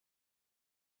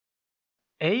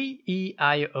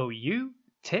AEIOU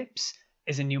tips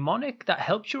is a mnemonic that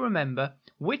helps you remember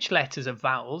which letters are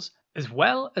vowels as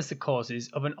well as the causes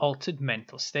of an altered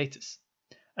mental status.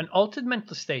 An altered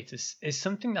mental status is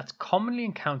something that's commonly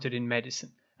encountered in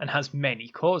medicine and has many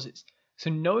causes,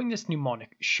 so knowing this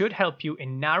mnemonic should help you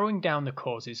in narrowing down the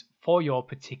causes for your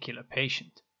particular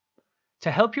patient.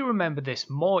 To help you remember this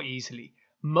more easily,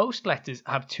 most letters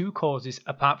have two causes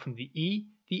apart from the E,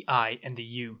 the I, and the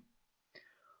U.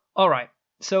 Alright,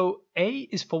 so A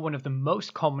is for one of the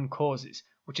most common causes,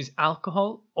 which is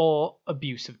alcohol or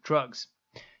abuse of drugs.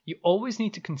 You always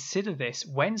need to consider this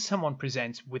when someone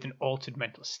presents with an altered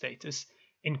mental status,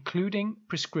 including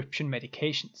prescription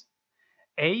medications.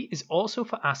 A is also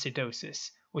for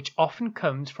acidosis, which often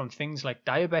comes from things like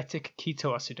diabetic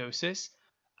ketoacidosis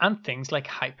and things like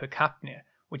hypercapnia,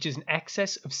 which is an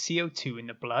excess of CO2 in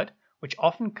the blood, which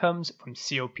often comes from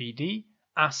COPD,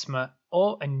 asthma,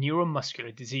 or a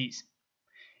neuromuscular disease.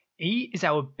 E is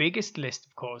our biggest list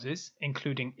of causes,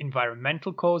 including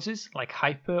environmental causes like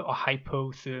hyper or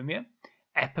hypothermia,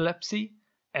 epilepsy,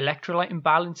 electrolyte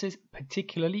imbalances,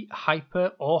 particularly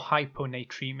hyper or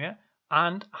hyponatremia,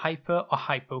 and hyper or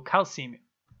hypocalcemia.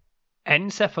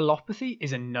 Encephalopathy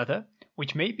is another,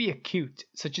 which may be acute,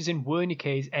 such as in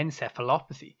Wernicke's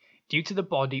encephalopathy, due to the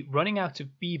body running out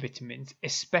of B vitamins,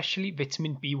 especially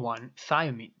vitamin B1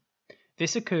 thiamine.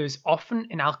 This occurs often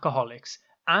in alcoholics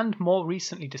and more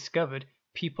recently discovered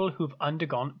people who've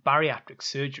undergone bariatric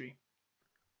surgery.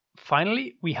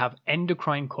 Finally, we have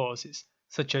endocrine causes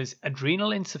such as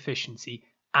adrenal insufficiency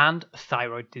and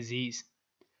thyroid disease.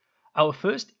 Our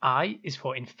first I is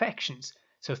for infections,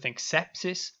 so think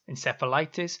sepsis,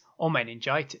 encephalitis, or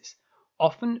meningitis.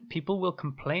 Often people will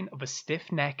complain of a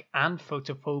stiff neck and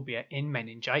photophobia in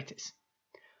meningitis.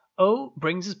 O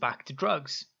brings us back to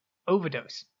drugs.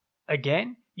 Overdose.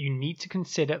 Again, you need to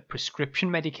consider prescription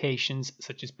medications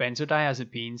such as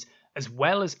benzodiazepines as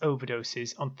well as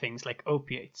overdoses on things like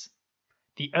opiates.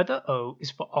 The other O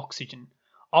is for oxygen.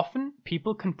 Often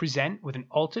people can present with an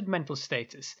altered mental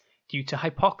status due to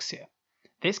hypoxia.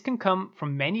 This can come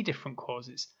from many different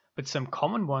causes, but some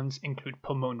common ones include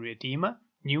pulmonary edema,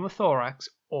 pneumothorax,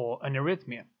 or an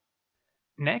arrhythmia.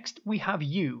 Next, we have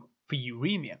U for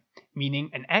uremia, meaning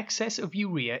an excess of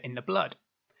urea in the blood.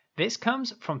 This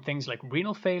comes from things like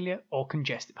renal failure or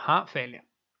congestive heart failure.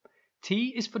 T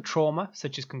is for trauma,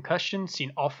 such as concussion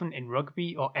seen often in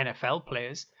rugby or NFL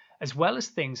players, as well as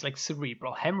things like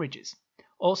cerebral hemorrhages.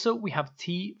 Also, we have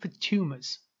T for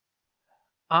tumors.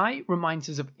 I reminds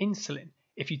us of insulin.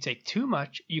 If you take too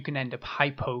much, you can end up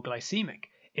hypoglycemic.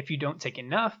 If you don't take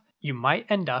enough, you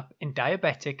might end up in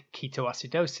diabetic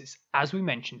ketoacidosis, as we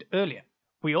mentioned earlier.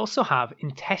 We also have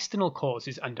intestinal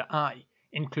causes under I,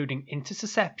 including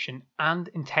intussusception and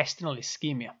intestinal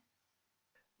ischemia.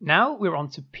 Now we're on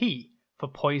to P for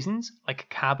poisons like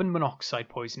carbon monoxide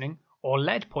poisoning or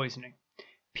lead poisoning.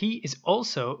 P is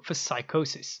also for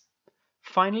psychosis.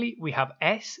 Finally, we have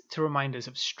S to remind us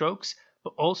of strokes,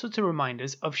 but also to remind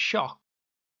us of shock,